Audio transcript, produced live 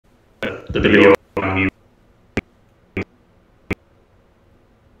the video on mute.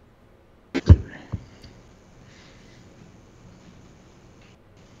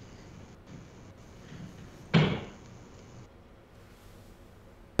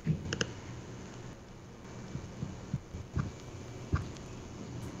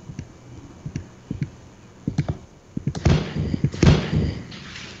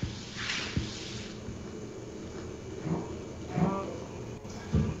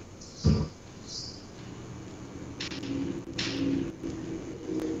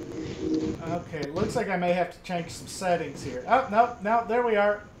 Okay, looks like I may have to change some settings here. Oh, no, there we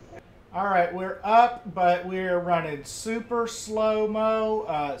are. All right, we're up, but we're running super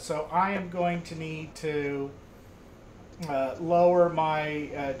slow-mo, so I am going to need to lower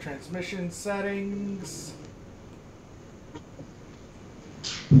my transmission settings.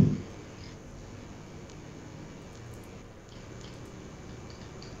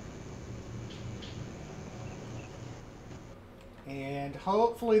 And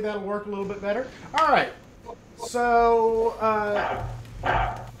hopefully that'll work a little bit better. All right, so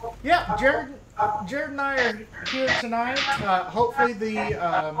yeah, Jared and I are here tonight. Hopefully the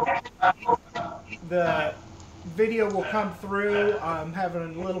video will come through. I'm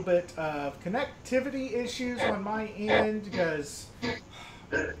having a little bit of connectivity issues on my end because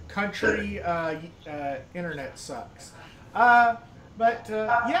country internet sucks. But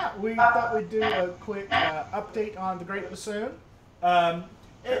yeah, we thought we'd do a quick update on the Greatbassoon.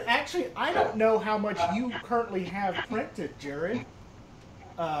 Actually, I don't know how much you currently have printed, Jared.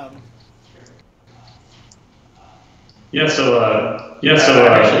 I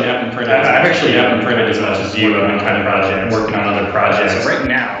actually haven't printed as much as you. I've been kind of working on other projects. So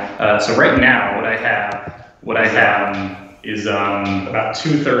right now, what I have is about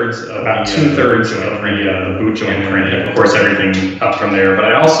two-thirds of the boot joint printed. Of course, everything up from there. But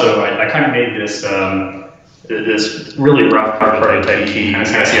I kind of made this this really rough prototype key. Kind of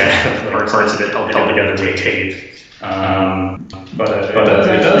parts of it held together with tape. But it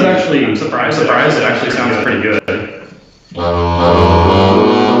does actually. I'm surprised. It actually sounds pretty good.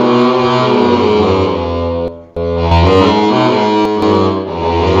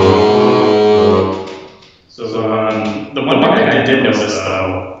 The one thing I did notice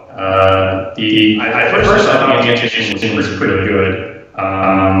though, first I thought the intonation was pretty good,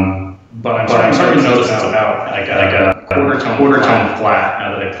 but I'm starting to notice it's about like a quarter tone flat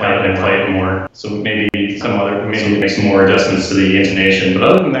now that I play it more. So maybe make some more adjustments to the intonation. But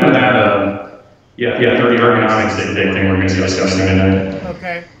other than that, yeah, the ergonomics is a big thing we're going to be discussing tonight.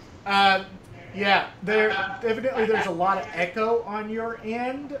 Okay. Yeah, evidently there's a lot of echo on your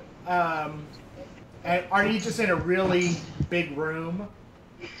end. And are you just in a really big room?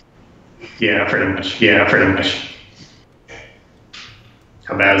 Yeah, pretty much.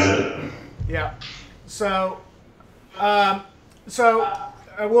 How bad is it? Yeah. So,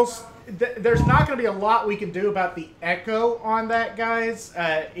 there's not going to be a lot we can do about the echo on that, guys.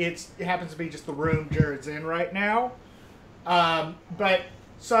 It happens to be just the room Jared's in right now. I'll kind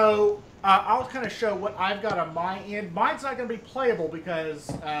of show what I've got on my end. Mine's not going to be playable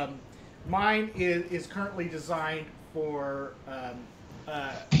because mine is currently designed for a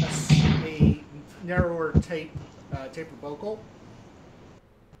narrower taper vocal.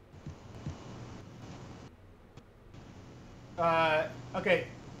 Okay.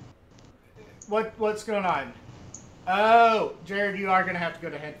 What's going on? Oh, Jared, you are going to have to go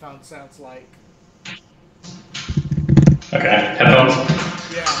to headphones, sounds like. Okay, headphones?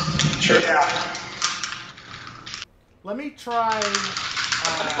 Yeah. Sure. Yeah. Let me try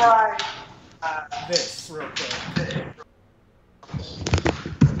this real quick.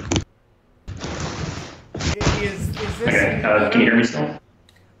 Is this... Okay, can you hear me still?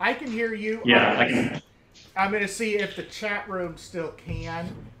 I can hear you. Yeah, I can. I'm going to see if the chat room still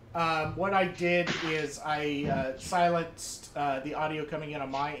can. What I did is I silenced the audio coming in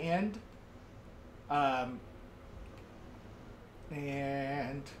on my end.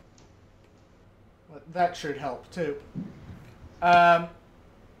 And that should help too.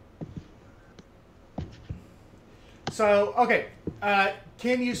 So, okay.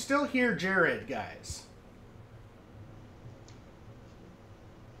 Can you still hear Jared, guys?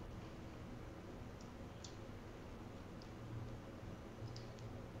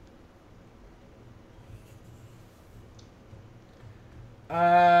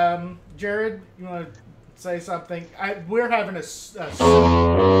 Jared, you want to say something? We're having a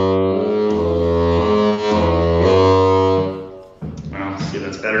well, see,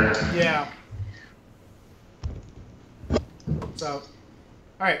 that's better. Yeah. So,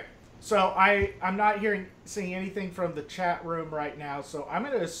 all right. So I'm not seeing anything from the chat room right now. So I'm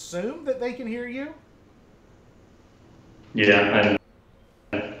going to assume that they can hear you. Yeah,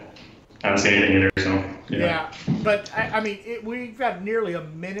 I don't see anything either. So yeah, but I mean, we've got nearly a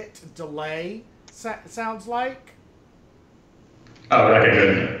minute delay. Sounds like. Oh, okay,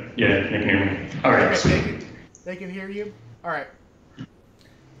 good. Yeah, they can hear me. All right. Okay, they can hear you. All right.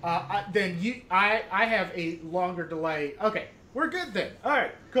 Then I have a longer delay. Okay, we're good then. All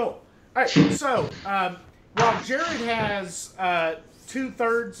right, cool. All right, so while Jared has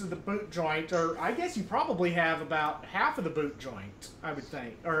 2/3 of the boot joint, or I guess you probably have about half of the boot joint, I would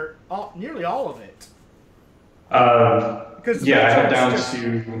think, or nearly all of it. Because I have down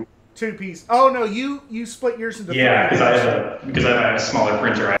to 2 pieces. Oh no, you split yours into 3. Yeah, because I have a smaller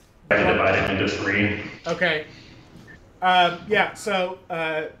printer, I divide it into 3. Okay. Yeah. So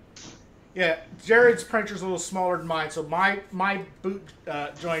yeah, Jared's printer's a little smaller than mine, so my boot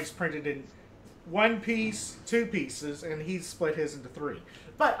joint's printed in 1 piece, 2 pieces, and he's split his into 3.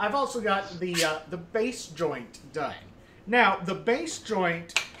 But I've also got the base joint done. Now the base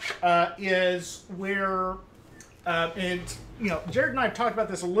joint is where, and you know, Jared and I have talked about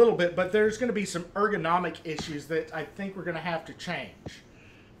this a little bit, but there's going to be some ergonomic issues that I think we're going to have to change.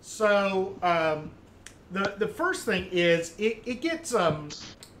 So the first thing is it gets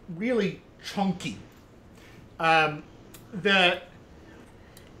really chunky.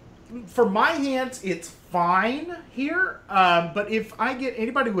 For my hands, it's fine here, but if I get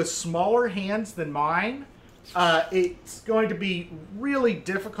anybody with smaller hands than mine, it's going to be really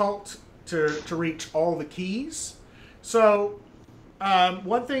difficult to reach all the keys. So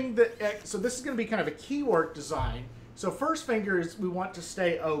one thing so this is going to be kind of a keywork design. So first finger is we want to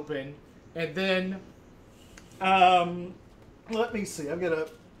stay open, and then let me see, I've got a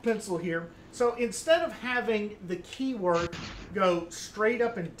pencil here. So instead of having the keywork go straight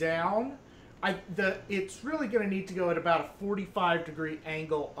up and down, it's really going to need to go at about a 45-degree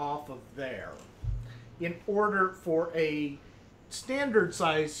angle off of there in order for a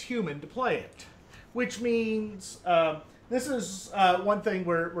standard-sized human to play it. Which means this is one thing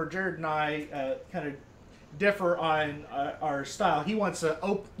where Jared and I kind of differ on our style. He wants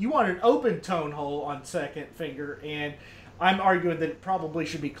you want an open tone hole on second finger, and I'm arguing that it probably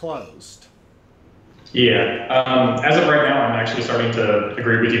should be closed. Yeah, as of right now, I'm actually starting to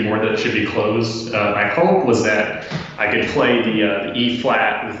agree with you more that it should be closed. My hope was that I could play the E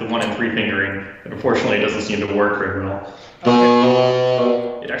flat with the 1 and 3 fingering, but unfortunately it doesn't seem to work very well.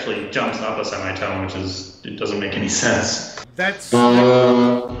 Okay. It actually jumps up a semitone, it doesn't make any sense. That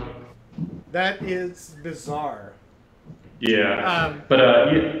is bizarre. Yeah,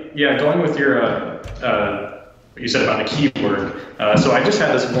 yeah, going with your what you said about the keyword. So I just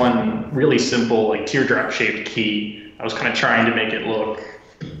had this one really simple, like teardrop shaped key. I was kind of trying to make it look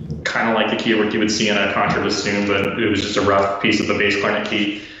kind of like the keyword you would see in a contrabassoon, but it was just a rough piece of the bass clarinet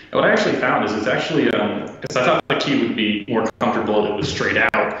key. And what I actually found is it's actually, because I thought the key would be more comfortable if it was straight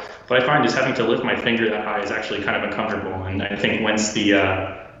out. What I find is having to lift my finger that high is actually kind of uncomfortable. And I think once the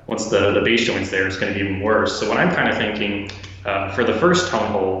bass joint's there, it's going to be even worse. So what I'm kind of thinking, for the first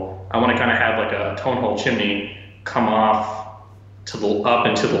tone hole, I want to kind of have like a tone hole chimney come off up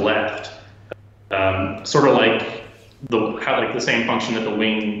and to the left, sort of like the same function that the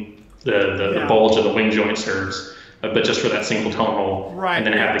wing, the bulge of the wing joint serves, but just for that single tone hole, right? And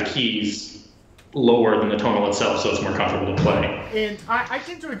then have the keys lower than the tone hole itself, so it's more comfortable to play. And I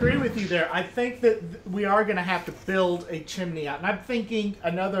tend to agree with you there. I think that we are going to have to build a chimney out, and I'm thinking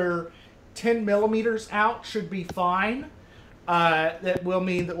another 10 millimeters out should be fine. That will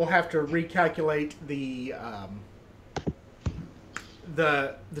mean that we'll have to recalculate the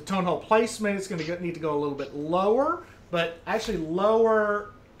tone hole placement. It's going to need to go a little bit lower, but actually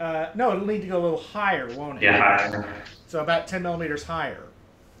lower. No, it'll need to go a little higher, won't it? Yeah, higher. So about 10 millimeters higher.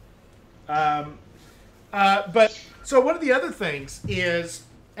 But so one of the other things is,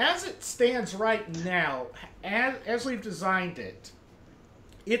 as it stands right now, as we've designed it,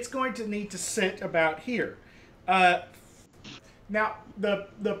 it's going to need to sit about here. Now,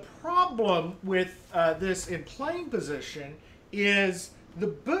 the problem with this in playing position is the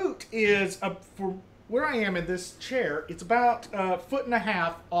boot is up for where I am in this chair. It's about 1.5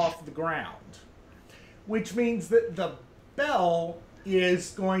 feet off the ground, which means that the bell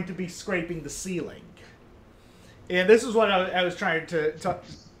is going to be scraping the ceiling. And this is what I was trying to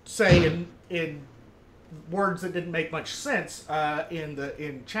say in words that didn't make much sense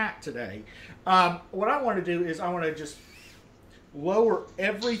in chat today. What I want to do is I want to just lower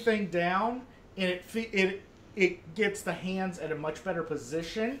everything down, and it gets the hands at a much better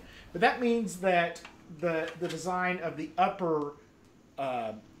position. But that means that the design of the upper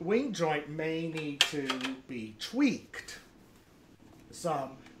wing joint may need to be tweaked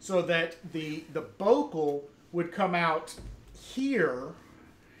some, so that the vocal would come out here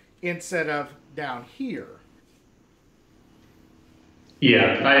instead of down here.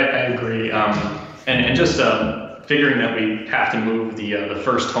 Yeah, I agree. And just figuring that we have to move the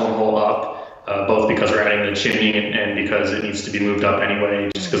first tone hole up, both because we're adding the chimney and because it needs to be moved up anyway,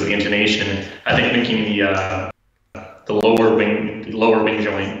 just because of the intonation. I think making the lower wing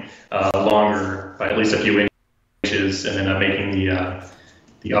joint longer by at least a few inches, and then making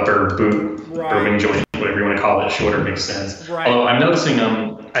the upper boot or wing joint, whatever you want to call it, shorter makes sense. Right. Although I'm noticing,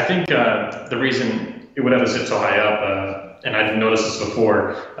 I think the reason it would have to sit so high up, and I didn't notice this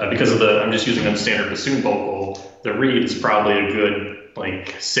before, because of I'm just using a standard bassoon vocal, the reed is probably a good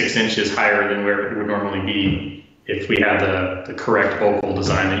like 6 inches higher than where it would normally be if we had the correct vocal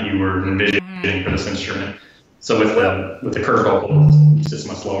design that you were envisioning for this instrument. So with the curved vocal, it's just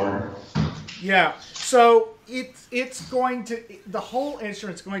much lower. Yeah. So it's going to, the whole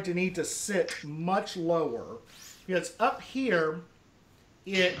instrument's going to need to sit much lower, because up here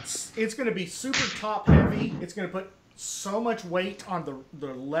it's going to be super top heavy. It's going to put so much weight on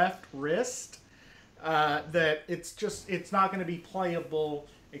the left wrist that it's not going to be playable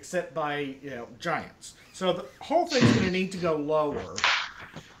except by giants. So the whole thing's going to need to go lower.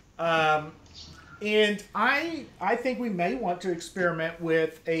 And I think we may want to experiment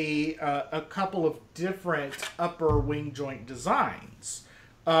with a couple of different upper wing joint designs.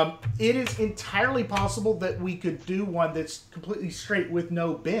 It is entirely possible that we could do one that's completely straight with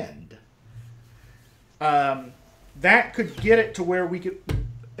no bend. That could get it to where we could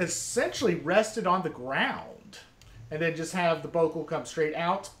essentially rest it on the ground and then just have the vocal come straight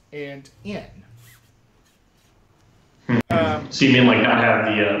out and in. So you mean like not have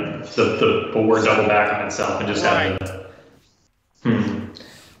the word double back on itself and just have the...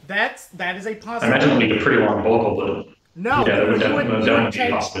 That is a possibility. I imagine it would be a pretty long vocal, but no, yeah, that would definitely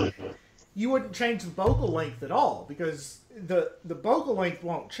be possible. You wouldn't change the vocal length at all, because the vocal length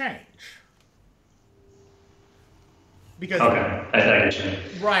won't change. Because okay, I get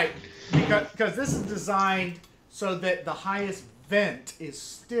you. Right, because this is designed so that the highest vent is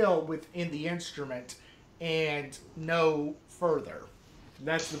still within the instrument and no further.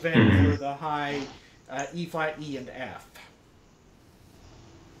 That's the vent for the high E flat, E, and F.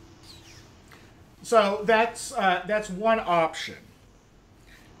 So that's one option.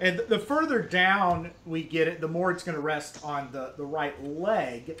 And the further down we get it, the more it's going to rest on the right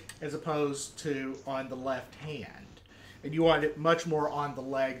leg as opposed to on the left hand. And you want it much more on the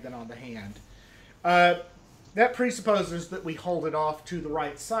leg than on the hand. That presupposes that we hold it off to the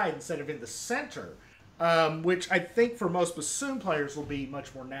right side instead of in the center, which I think for most bassoon players will be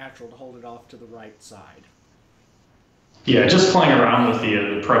much more natural to hold it off to the right side. Yeah, just playing around with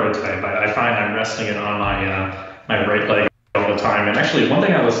the prototype, I find I'm resting it on my right leg all the time. And actually, one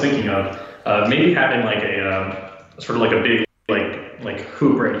thing I was thinking of, maybe having like a sort of like a big like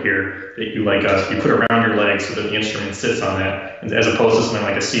hoop right here that you you put around your leg so that the instrument sits on that, as opposed to something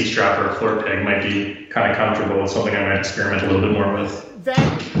like a seat strap or a floor peg might be kind of comfortable. It's something I might experiment a little bit more with.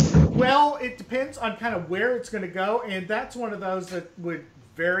 Well, it depends on kind of where it's going to go, and that's one of those that would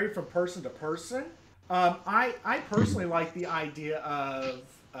vary from person to person. I personally like the idea of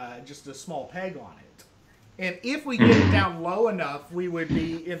just a small peg on it. And if we get it down low enough, we would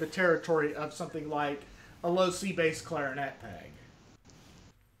be in the territory of something like a low C bass clarinet peg.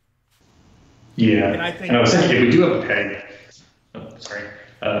 Yeah, and I was thinking if we do have a peg,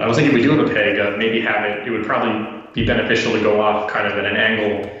 I was thinking if we do have a peg, maybe have it would probably be beneficial to go off kind of at an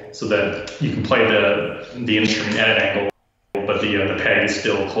angle so that you can play the instrument at an angle, but the peg is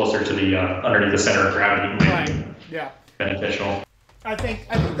still closer to the underneath the center of gravity. Right. Yeah. Beneficial. I think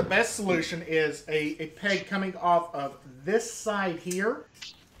the best solution is a peg coming off of this side here,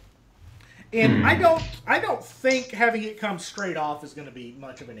 and I don't think having it come straight off is going to be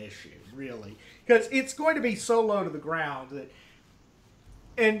much of an issue, really, because it's going to be so low to the ground that,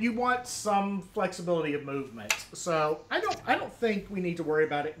 and you want some flexibility of movement. So I don't think we need to worry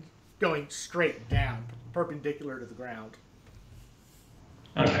about it going straight down, perpendicular to the ground.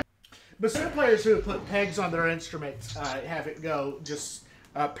 Okay. Bassoon players who have put pegs on their instruments have it go just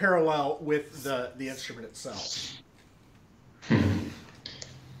parallel with the instrument itself.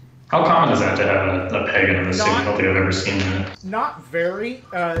 How common is that to have a peg in a bassoon? I don't think I've ever seen that. Not very.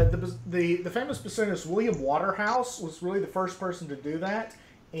 The famous bassoonist William Waterhouse was really the first person to do that,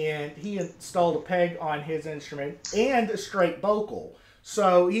 and he installed a peg on his instrument and a straight vocal.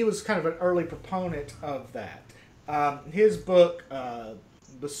 So he was kind of an early proponent of that. His book,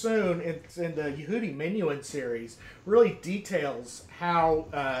 bassoon, it's in the Yehudi Menuhin series, really details how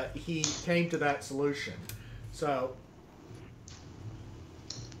he came to that solution. So,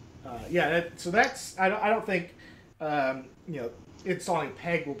 yeah, so that's, I don't think, you know, installing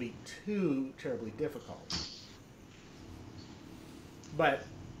peg will be too terribly difficult. But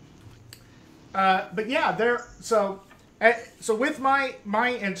yeah, there. So with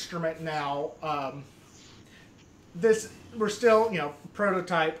my instrument now, this we're still, you know,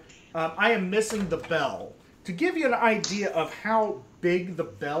 prototype. I am missing the bell. To give you an idea of how big the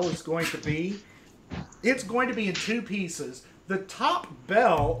bell is going to be, it's going to be in two pieces. The top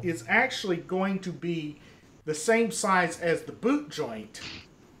bell is actually going to be the same size as the boot joint.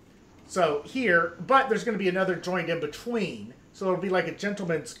 So here, but there's going to be another joint in between. So it'll be like a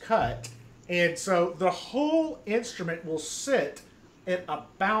gentleman's cut. And so the whole instrument will sit at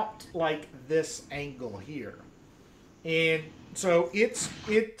about like this angle here. And so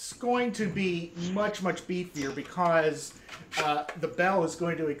it's going to be much beefier because the bell is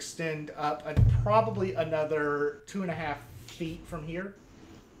going to extend up probably another 2.5 feet from here.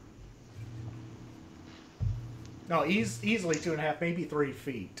 No, easily 2.5, maybe 3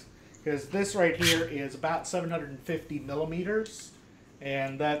 feet, because this right here is about 750 millimeters,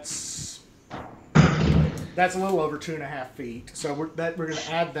 and that's a little over 2.5 feet. So we're going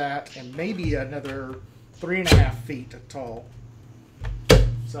to add that, and maybe another 3.5 feet tall.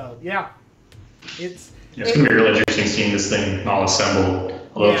 So yeah, it's going to be really interesting seeing this thing all assembled.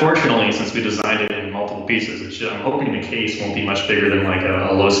 Although fortunately, since we designed it in multiple pieces, I'm hoping the case won't be much bigger than like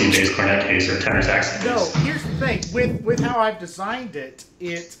a low C bass clarinet case or tenor sax case. No, here's the thing. With how I've designed it,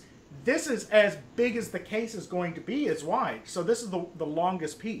 this is as big as the case is going to be as wide. So this is the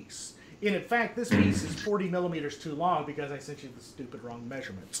longest piece. And in fact, this piece is 40 millimeters too long because I sent you the stupid wrong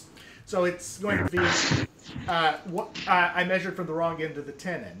measurements. So it's going to be, I measured from the wrong end of the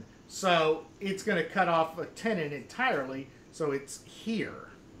tenon. So it's going to cut off a tenon entirely, so it's here.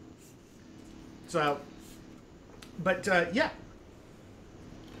 So, but yeah.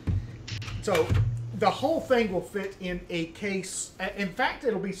 So the whole thing will fit in a case. In fact,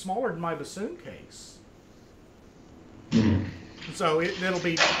 it'll be smaller than my bassoon case. So it'll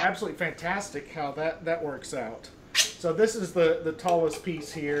be absolutely fantastic how that works out. So this is the tallest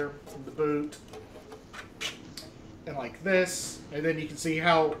piece here, the boot, and like this, and then you can see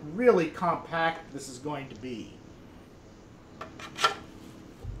how really compact this is going to be.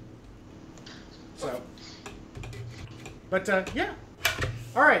 So, but yeah.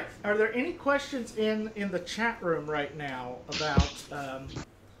 All right. Are there any questions in the chat room right now about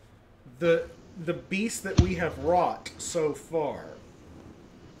the beast that we have wrought so far?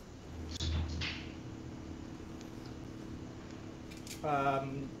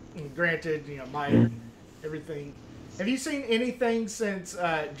 Granted, you know, my everything. Have you seen anything since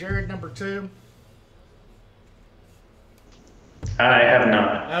Jared #2? I have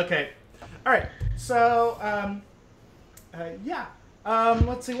not. Okay. All right. So, yeah.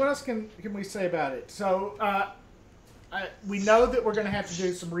 Let's see. What else can we say about it? So, we know that we're going to have to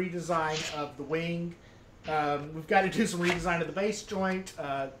do some redesign of the wing. We've got to do some redesign of the bass joint.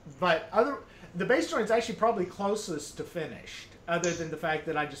 But the bass joint is actually probably closest to finished, other than the fact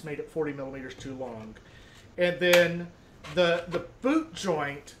that I just made it 40 millimeters too long. And then the boot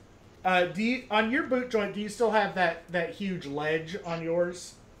joint. On your boot joint, do you still have that huge ledge on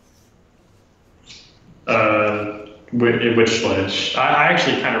yours? Which ledge? I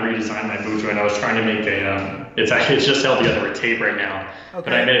actually kind of redesigned my boot joint. I was trying to make it's just held together with tape right now. Okay.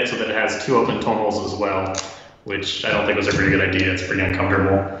 But I made it so that it has 2 open tone holes as well, which I don't think was a pretty good idea. It's pretty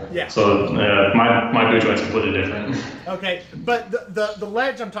uncomfortable. Yeah. So my boot joint's completely different. Okay, but the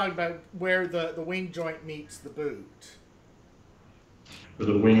ledge I'm talking about, where the wing joint meets the boot. For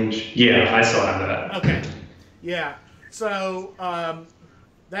the wing, yeah, I still have that. Okay, yeah. So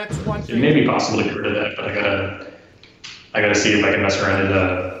that's one thing. It may be possible to get rid of that, but I gotta see if I can mess around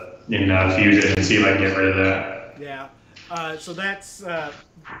in Fusion and see if I can get rid of that. Yeah. So that's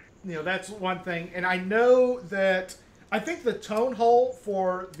you know, that's one thing, and I know that I think the tone hole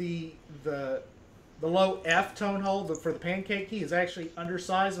for the low F tone hole for the pancake key is actually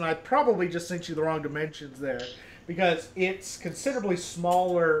undersized, and I probably just sent you the wrong dimensions there because it's considerably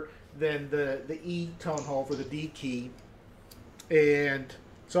smaller than the E tone hole for the D key, and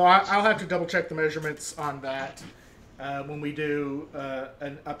so I'll have to double check the measurements on that when we do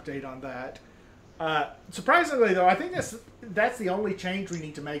an update on that. Surprisingly, though, I think that's the only change we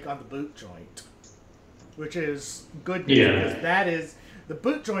need to make on the boot joint, which is good news because the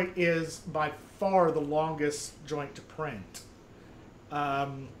boot joint is by far the longest joint to print.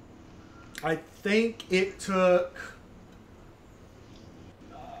 I think it took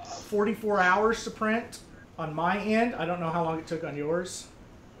 44 hours to print on my end. I don't know how long it took on yours.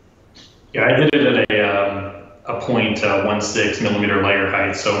 Yeah, I did it at a 0.16 millimeter layer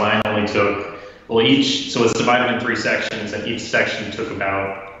height, so mine only took, well, so it's divided in 3 sections, and each section took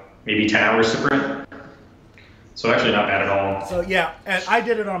about maybe 10 hours to print. So actually not bad at all. So yeah, and I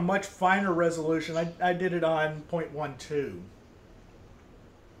did it on much finer resolution. I did it on 0.12.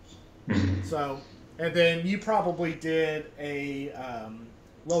 So, and then you probably did a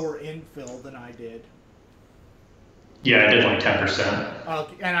lower infill than I did. Yeah, I did like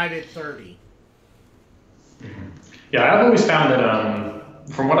 10%. And I did 30. Yeah, I've always found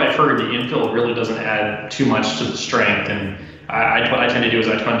that from what I've heard, the infill really doesn't add too much to the strength, and what I tend to do is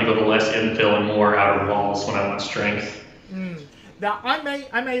I tend to go to less infill and more outer walls when I want strength. Now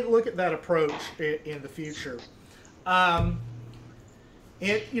I may look at that approach in the future. I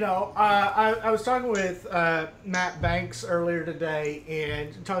was talking with Matt Banks earlier today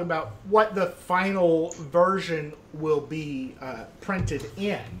and talking about what the final version will be printed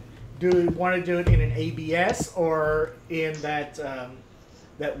in. Do we want to do it in an ABS or in that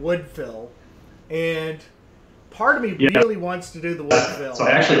wood fill? And part of me really wants to do the wood fill. So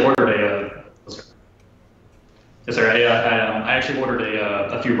I actually ordered I actually ordered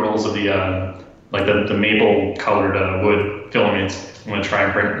a few rolls of the maple colored wood filament. I'm gonna try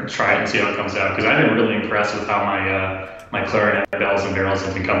it and see how it comes out, because I've been really impressed with how my clarinet bells and barrels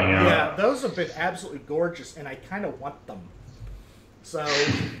have been coming out. Yeah, those have been absolutely gorgeous, and I kind of want them. So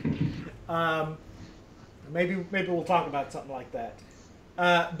maybe we'll talk about something like that.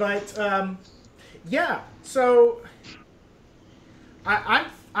 Yeah. So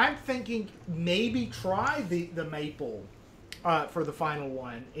I'm thinking maybe try the maple for the final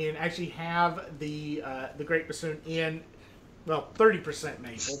one, and actually have the Greatbassoon in, well, 30%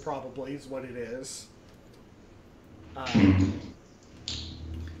 maple probably is what it is.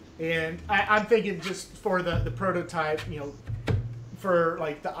 And I'm thinking just for the prototype, for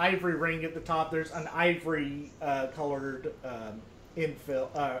like the ivory ring at the top, there's an ivory colored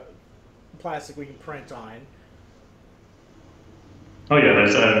infill plastic we can print on. Oh yeah,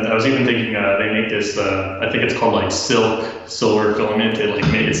 I was even thinking they make this. I think it's called like silver filament.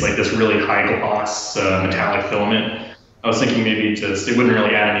 It's like this really high gloss metallic filament. I was thinking maybe it wouldn't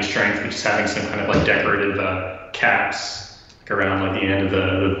really add any strength, but just having some kind of like decorative caps like around like the end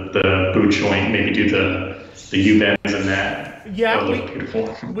of the boot joint. Maybe do the U bends and that. Yeah, that would look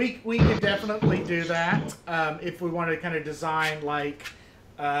beautiful. We could definitely do that if we wanted to kind of design like,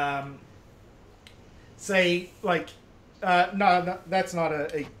 say like. No, that's not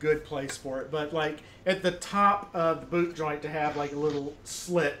a good place for it, but like at the top of the boot joint to have like a little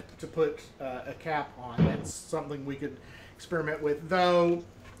slit to put a cap on. That's something we could experiment with. Though,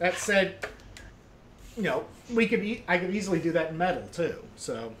 that said, I could easily do that in metal too.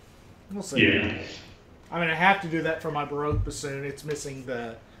 So, we'll see. Yeah. I mean, I have to do that for my Baroque bassoon. It's missing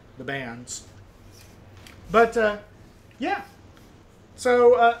the bands. But, yeah.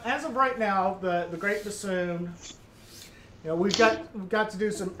 So, as of right now, the Greatbassoon... we've got to do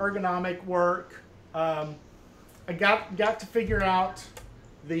some ergonomic work. I got to figure out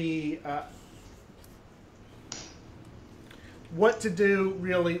the what to do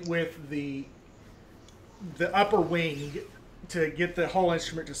really with the upper wing to get the whole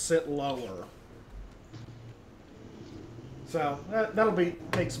instrument to sit lower. So that'll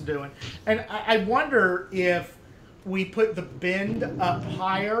take some doing. And I wonder if we put the bend up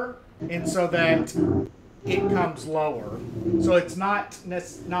higher, and so that it comes lower, so it's not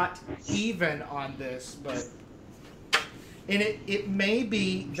even on this, and it may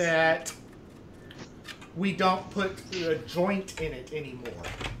be that we don't put a joint in it anymore.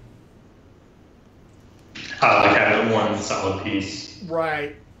 Like have one solid piece.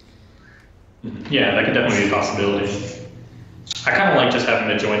 Right. Yeah, that could definitely be a possibility. I kind of like just having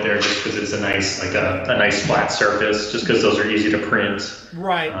the joint there just because it's a nice flat surface, just because those are easy to print.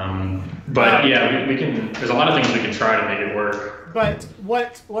 Right. But yeah, we can. There's a lot of things we can try to make it work. But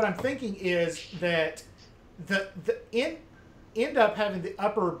what I'm thinking is that the end up having the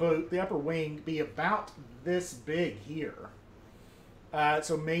upper wing be about this big here.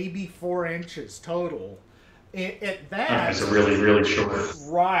 So maybe 4 inches total. At that, it's a really short.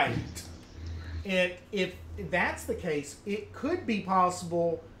 Right. And if that's the case, it could be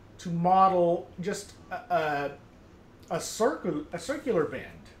possible to model just a circular bend.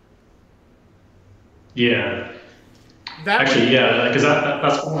 Yeah. Because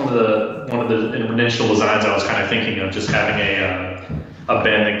that's one of the initial designs I was kind of thinking of, just having a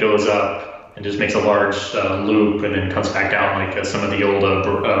bend that goes up and just makes a large loop and then comes back down like some of the old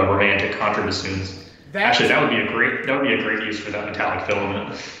romantic contrabassoons. Actually, that would be a great use for that metallic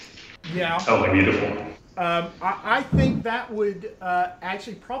filament. Yeah. Oh, they're beautiful. I think that would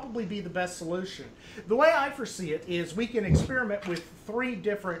actually probably be the best solution. The way I foresee it is we can experiment with 3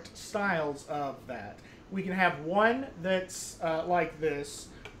 different styles of that. We can have one that's like this,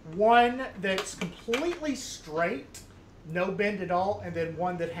 one that's completely straight, no bend at all, and then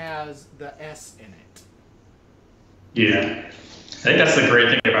one that has the S in it. Yeah. I think that's the great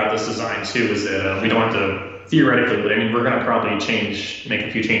thing about this design too, is that we don't have to theoretically. I mean, we're going to probably make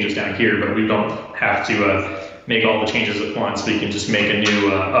a few changes down here, but we don't have to make all the changes at once. We can just make a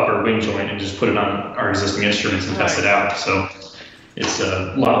new upper wing joint and just put it on our existing instruments and test it out. So it's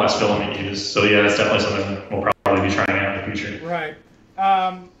a lot less filament used. So yeah, that's definitely something we'll probably be trying out in the future. Right.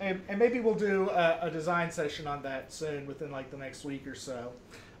 And maybe we'll do a design session on that soon, within like the next week or so.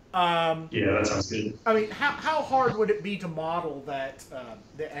 Yeah, that sounds good. I mean, how hard would it be to model that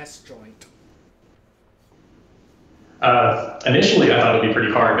the S joint? Initially, I thought it'd be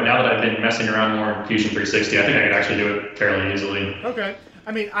pretty hard, but now that I've been messing around more in Fusion 360, I think I could actually do it fairly easily. Okay.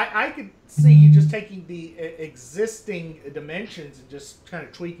 I mean, I could see you just taking the existing dimensions and just kind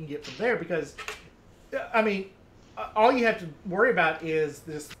of tweaking it from there, because, I mean, all you have to worry about is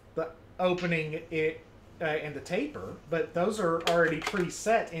the opening it and the taper, but those are already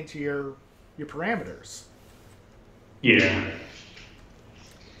preset into your parameters. Yeah.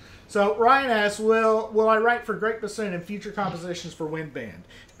 So Ryan asks, will I write for Greatbassoon and future compositions for Wind Band?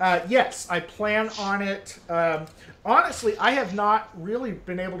 Yes, I plan on it. Honestly, I have not really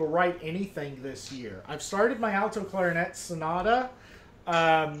been able to write anything this year. I've started my alto clarinet sonata,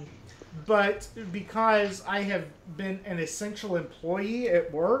 but because I have been an essential employee at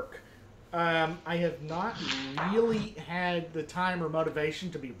work, I have not really had the time or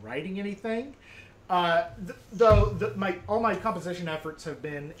motivation to be writing anything. Though all my composition efforts have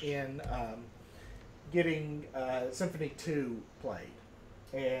been in getting Symphony 2 played,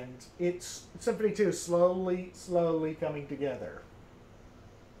 and Symphony 2 is slowly coming together.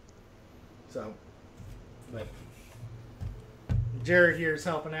 So, but Jared here is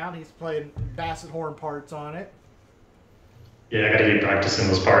helping out. He's playing basset horn parts on it. Yeah, I gotta keep practicing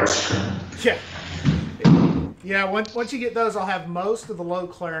those parts. Yeah. Yeah, once you get those, I'll have most of the low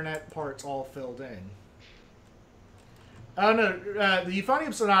clarinet parts all filled in. Oh, no, the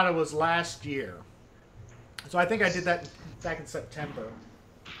Euphonium Sonata was last year. So I think I did that back in September.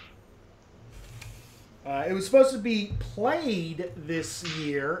 It was supposed to be played this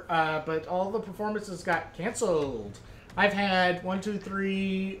year, but all the performances got canceled. I've had 5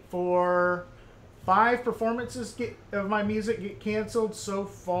 performances of my music get canceled so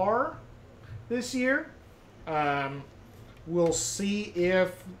far this year. We'll see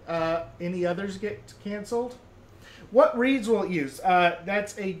if any others get canceled. What reeds will it use?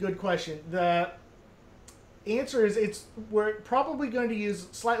 That's a good question. The answer is we're probably going to use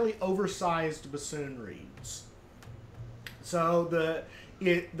slightly oversized bassoon reeds. So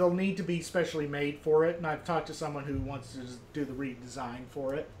they'll need to be specially made for it, and I've talked to someone who wants to do the reed design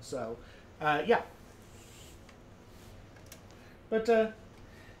for it. So, yeah. But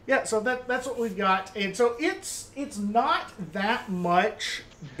yeah, so that's what we've got, and so it's not that much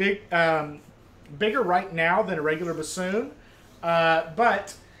bigger right now than a regular bassoon,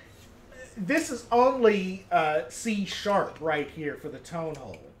 but this is only C sharp right here for the tone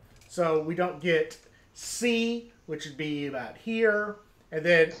hole. So we don't get C, which would be about here, and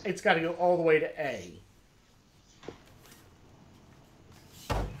then it's got to go all the way to A.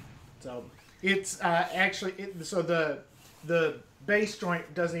 So it's so the bass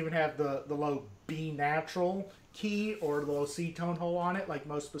joint doesn't even have the low B natural key or the low C tone hole on it like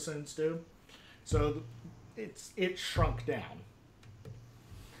most bassoons do. So it's shrunk down.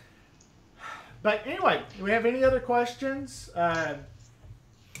 But anyway, do we have any other questions? I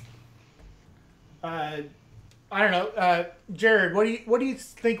don't know, Jared. What do you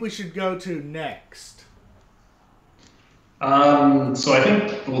think we should go to next? So I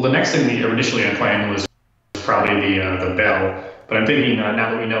think the next thing we initially had planned was probably the bell. But I'm thinking now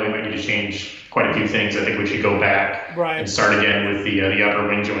that we know we might need to change quite a few things, I think we should go back and start again with the upper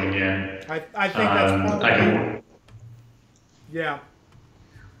wing joint again. I think that's probably yeah.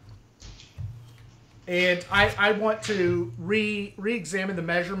 And I want to re-examine the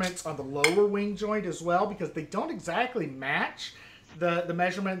measurements on the lower wing joint as well, because they don't exactly match the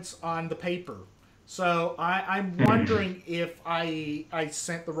measurements on the paper. So I'm wondering if I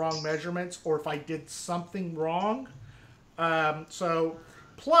sent the wrong measurements or if I did something wrong. So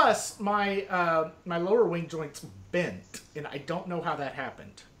plus my my lower wing joint's bent, and I don't know how that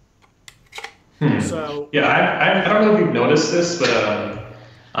happened. So yeah, I don't know if you've noticed this, but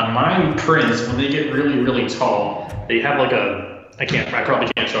on my prints, when they get really tall, they have like a I probably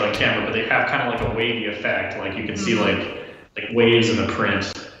can't show it on camera, but they have kind of like a wavy effect. Like you can see like waves in the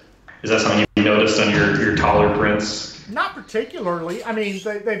print. Is that something you noticed on your taller prints? Not particularly. I mean,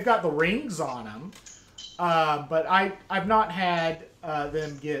 they've got the rings on them, but I've not had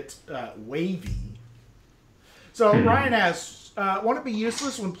them get wavy. So Ryan asks, won't it be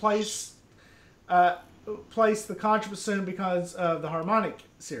useless when place the contrabassoon because of the harmonic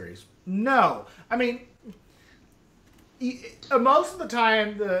series? No. I mean, most of the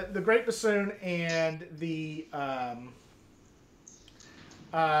time, the Greatbassoon and the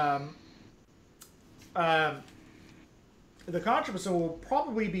contrabassoon will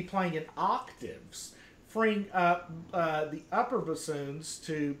probably be playing in octaves, freeing up the upper bassoons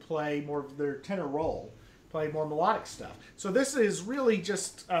to play more of their tenor role, play more melodic stuff. So this is really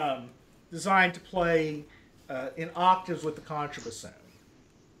just designed to play in octaves with the contrabassoon.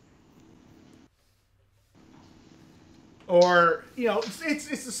 Or, you know, it's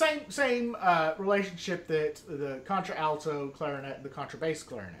the same relationship that the contralto clarinet and the contrabass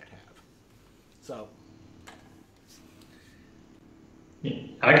clarinet have. So,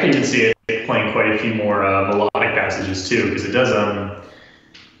 I actually can see it playing quite a few more melodic passages too, because it does.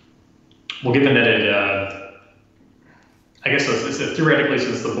 Well, given that it, I guess theoretically,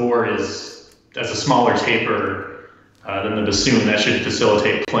 since the board has a smaller taper than the bassoon, that should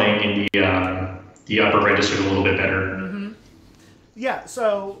facilitate playing in the upper registers a little bit better. Mm-hmm. Yeah,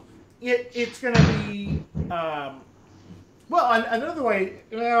 so it's going to be well. Another way,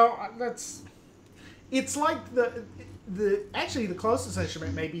 it's like actually the closest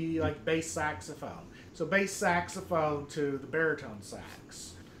instrument may be like bass saxophone. So bass saxophone to the baritone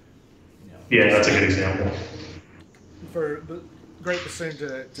sax. You know, yeah, that's a good example. For the great bassoon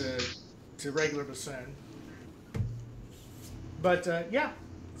to regular bassoon. But yeah,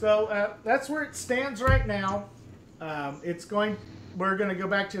 so that's where it stands right now. We're going to go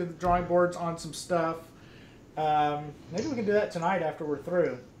back to the drawing boards on some stuff. Maybe we can do that tonight after we're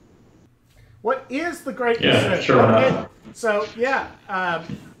through. What is the Great Bassoon? Yeah, sure. Okay. So yeah,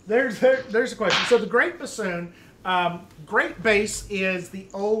 there's a question. So the Great Bassoon, great bass is the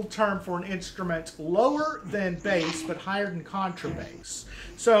old term for an instrument lower than bass but higher than contrabass.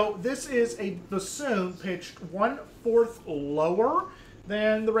 So this is a bassoon pitched 1/4 lower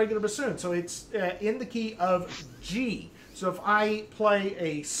than the regular bassoon. So it's in the key of G. So if I play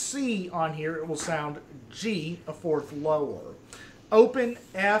a C on here, it will sound G, 1/4 lower. Open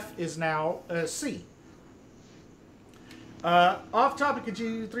F is now a C. Off topic, could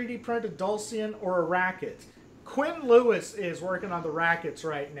you 3D print a dulcian or a racket? Quinn Lewis is working on the rackets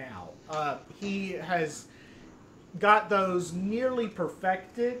right now. He has got those nearly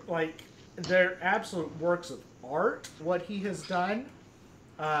perfected. Like, they're absolute works of art, what he has done.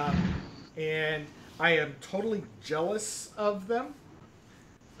 And I am totally jealous of them.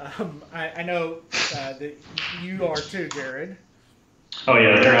 I know that you are too, Jared. Oh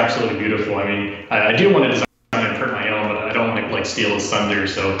yeah, they're absolutely beautiful. I mean, I do want to design and print my own, but I don't want to like steal his thunder.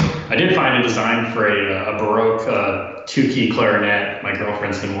 So I did find a design for a Baroque 2-key clarinet. My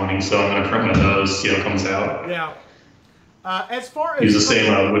girlfriend's been wanting, so I'm going to print one of those. See how it comes out. Yeah. As far as use the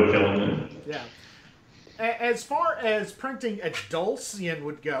same wood filament. Yeah. As far as printing a dulcian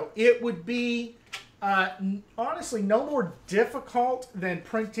would go, it would be honestly no more difficult than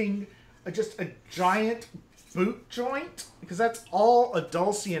printing just a giant boot joint, because that's all a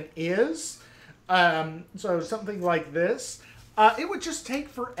dulcian is. So something like this, it would just take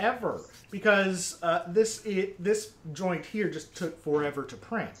forever, because this joint here just took forever to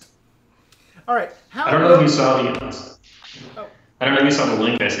print. All right, I don't know if you saw the. I don't know if you saw the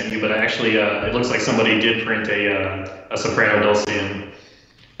link I sent you, but actually, it looks like somebody did print a soprano dulcian,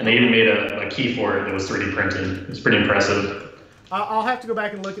 and they even made a key for it that was 3D printed. It's pretty impressive. I'll have to go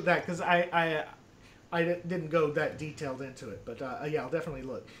back and look at that, because I didn't go that detailed into it, but yeah, I'll definitely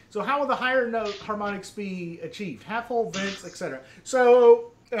look. So how will the higher note harmonics be achieved? Half-hole vents, etc.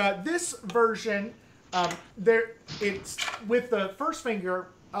 So this version, it's with the first finger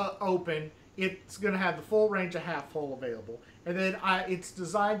open, it's going to have the full range of half-hole available. And then it's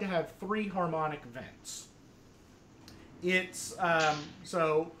designed to have 3 harmonic vents. It's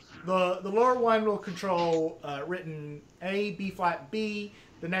so the lower one will control written A, B flat, B.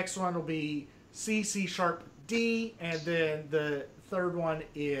 The next one will be C, C sharp, D, and then the third one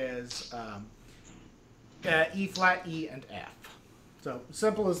is E flat, E, and F. So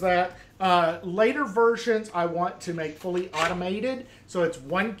simple as that. Later versions I want to make fully automated, so it's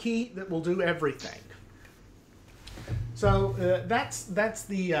one key that will do everything. So that's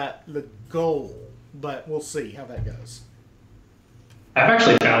the goal, but we'll see how that goes. I've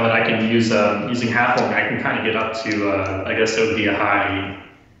actually found that I can use using half horn. I can kind of get up to I guess it would be a high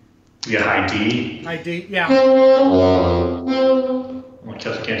D. High D, yeah. Well, I guess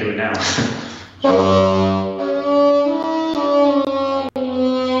I can't do it now. I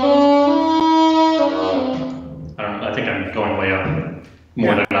don't know. I think I'm going way up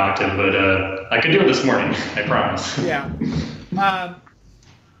more than an octave, but I could do it this morning. I promise. Yeah.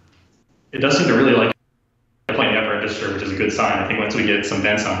 It does seem to really like playing the upper register, which is a good sign. I think once we get some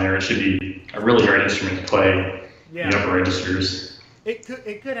vents on there, it should be a really great instrument to play the upper registers. It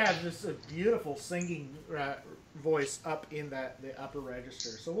could have just a beautiful singing voice up in the upper register.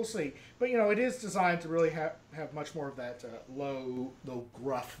 So we'll see. But you know, it is designed to really have much more of that low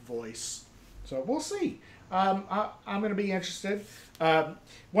gruff voice. So we'll see. I'm going to be interested.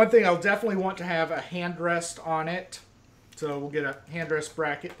 One thing I'll definitely want to have a hand rest on it. So we'll get a hand rest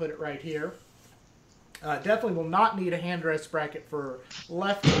bracket, put it right here. Definitely will not need a hand rest bracket for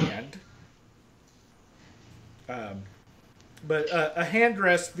left hand. But a hand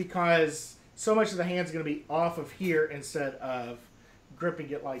rest, because so much of the hand's going to be off of here instead of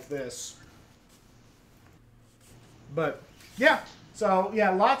gripping it like this. But yeah, so yeah,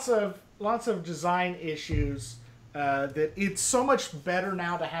 lots of design issues. That it's so much better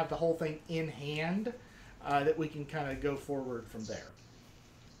now to have the whole thing in hand that we can kind of go forward from there.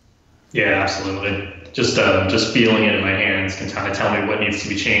 Yeah, absolutely. Just feeling it in my hands can kind of tell me what needs to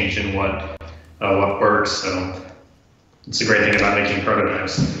be changed and what works. So it's a great thing about making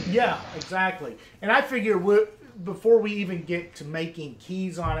prototypes. Yeah, exactly. And I figure before we even get to making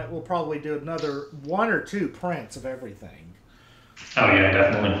keys on it, we'll probably do another 1 or 2 prints of everything. Oh yeah,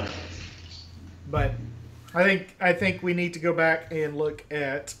 definitely. But I think we need to go back and look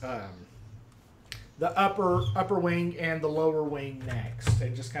at the upper wing and the lower wing next,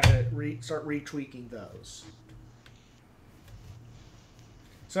 and just kind of start retweaking those.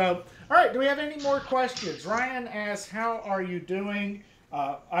 So, all right, do we have any more questions? Ryan asks, how are you doing?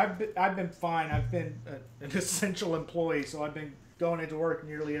 I've been fine. I've been an essential employee, so I've been going into work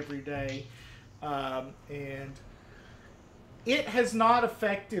nearly every day. And it has not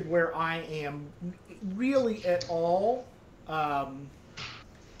affected where I am really at all. I'm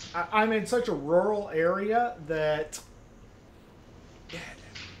in such a rural area that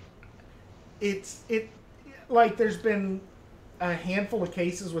like there's been a handful of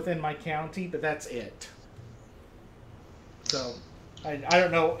cases within my county, but that's it. So I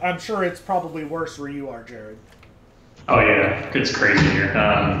don't know. I'm sure it's probably worse where you are, Jared. Oh yeah, it's crazy here.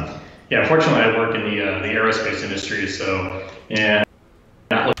 Yeah, fortunately I work in the aerospace industry, so yeah,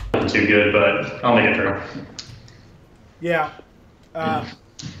 not looking too good, but I'll make it through. Yeah.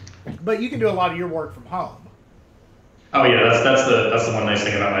 But you can do a lot of your work from home. Oh yeah, that's the one nice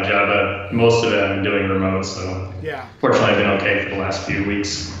thing about my job. Most of it I'm doing remote, so yeah. Fortunately, I've been okay for the last few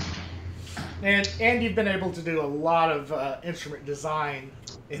weeks. And you've been able to do a lot of instrument design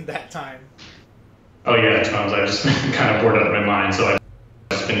in that time. Oh yeah, tons. I've just been kind of bored out of my mind, so I've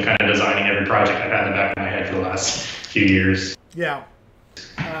just been kind of designing every project I've had in the back of my head for the last few years. Yeah.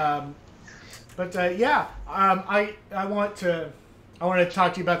 Yeah, I want to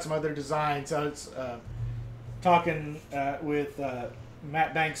talk to you about some other designs. I was talking with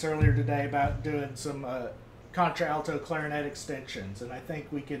Matt Banks earlier today about doing some contralto clarinet extensions, and I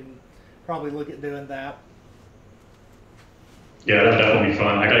think we can probably look at doing that. Yeah, that'd definitely be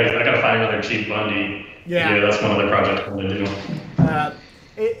fun. I gotta find another cheap Bundy. Yeah, that's one other project I'm gonna do.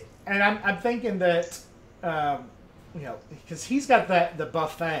 And I'm thinking that you know, because he's got the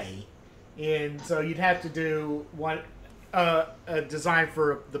buffet, and so you'd have to do one. A design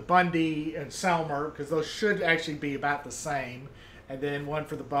for the Bundy and Selmer, because those should actually be about the same, and then one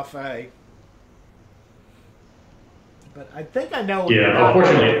for the buffet. But I think I know. Yeah,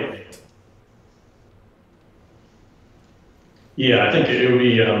 unfortunately. Yeah, I think it would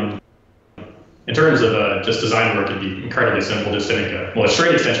be, in terms of just design work, it'd be incredibly simple just to make a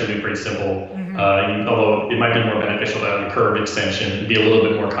straight extension would be pretty simple. Mm-hmm. Although it might be more beneficial to have a curved extension. It'd be a little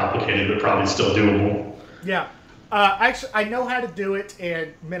bit more complicated, but probably still doable. Yeah. Actually, I know how to do it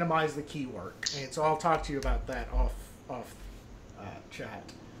and minimize the key work, and so I'll talk to you about that off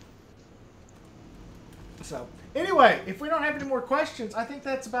chat. So anyway, if we don't have any more questions, I think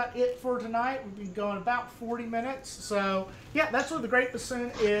that's about it for tonight. We've been going about 40 minutes, so yeah, that's what the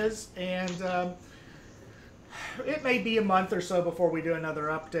Greatbassoon is, and it may be a month or so before we do another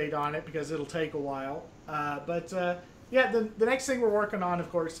update on it because it'll take a while. Yeah, the next thing we're working on, of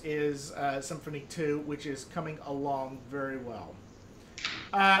course, is Symphony 2, which is coming along very well.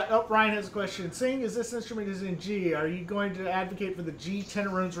 Oh, Ryan has a question. Seeing as this instrument is in G, are you going to advocate for the G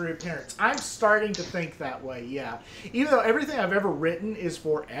tenorrone's reappearance? I'm starting to think that way, yeah. Even though everything I've ever written is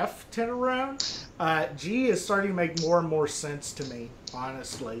for F tenorone, G is starting to make more and more sense to me,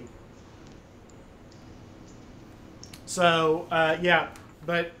 honestly. So, yeah,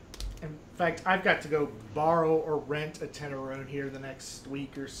 but in fact, I've got to go borrow or rent a tenorone here the next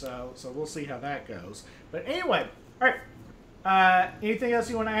week or so, so we'll see how that goes. But anyway, all right. Anything else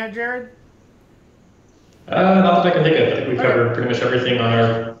you want to add, Jared? Not that I can think of. I think we covered pretty much everything on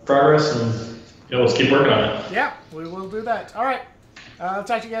our progress, and let's keep working on it. Yeah, we will do that. All right. I'll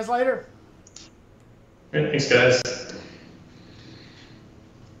talk to you guys later. Great, thanks, guys.